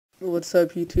What's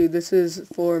up, YouTube? This is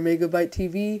for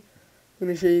MegabyteTV. I'm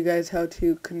going to show you guys how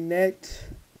to connect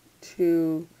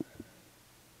to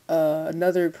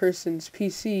another person's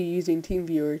PC using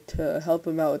TeamViewer to help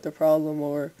them out with the problem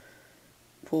or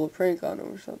pull a prank on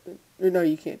them or something. Or no,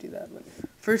 you can't do that. But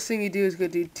first thing you do is go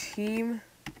to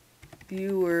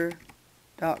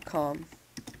TeamViewer.com.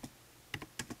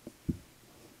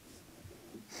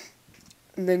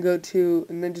 And then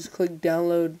just click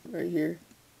download right here.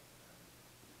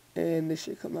 And this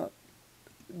should come up.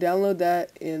 Download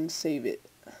that and save it.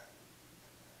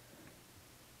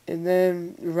 And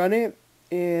then run it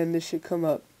and this should come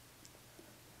up.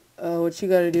 What you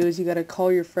gotta do is you gotta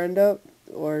call your friend up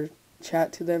or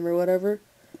chat to them or whatever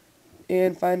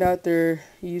and find out their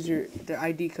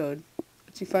ID code.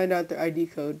 Once you find out their ID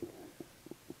code,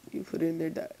 you put in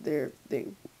their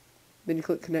thing. Then you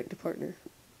click connect to partner.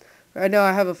 Right now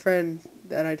I have a friend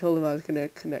that I told him I was gonna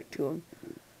connect to him.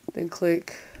 Then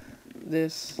click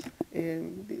this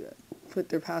and do that. Put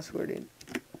their password in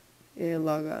and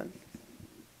log on.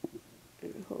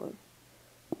 Hold on.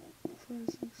 5,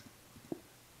 6.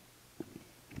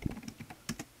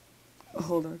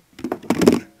 Hold on.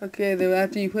 Okay, then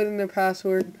after you put in their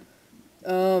password,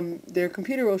 their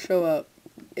computer will show up,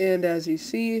 and as you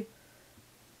see,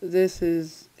 this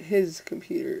is his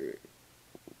computer.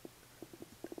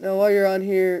 Now while you're on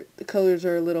here, the colors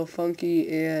are a little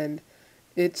funky and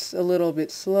it's a little bit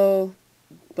slow,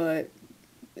 but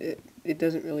it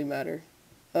doesn't really matter.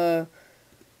 You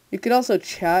could also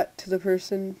chat to the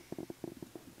person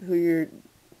who you're,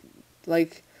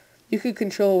 like, you could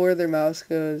control where their mouse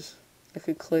goes. I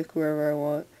could click wherever I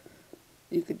want.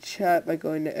 You could chat by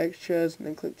going to extras and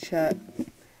then click chat.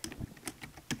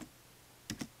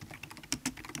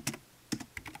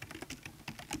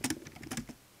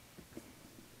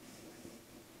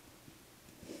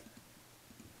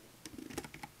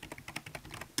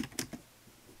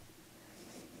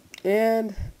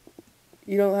 And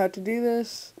you don't have to do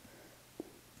this,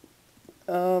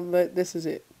 but this is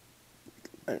it.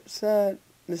 Set.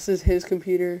 This is his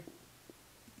computer.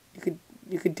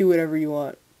 You could do whatever you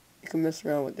want. You can mess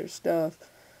around with their stuff.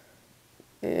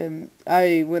 And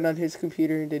I went on his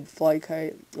computer and did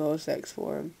FlyKite OS X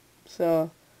for him.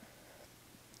 So,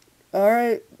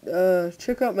 alright,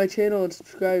 check out my channel and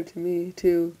subscribe to me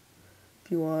too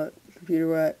if you want. Computer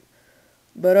Rat.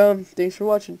 But thanks for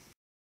watching.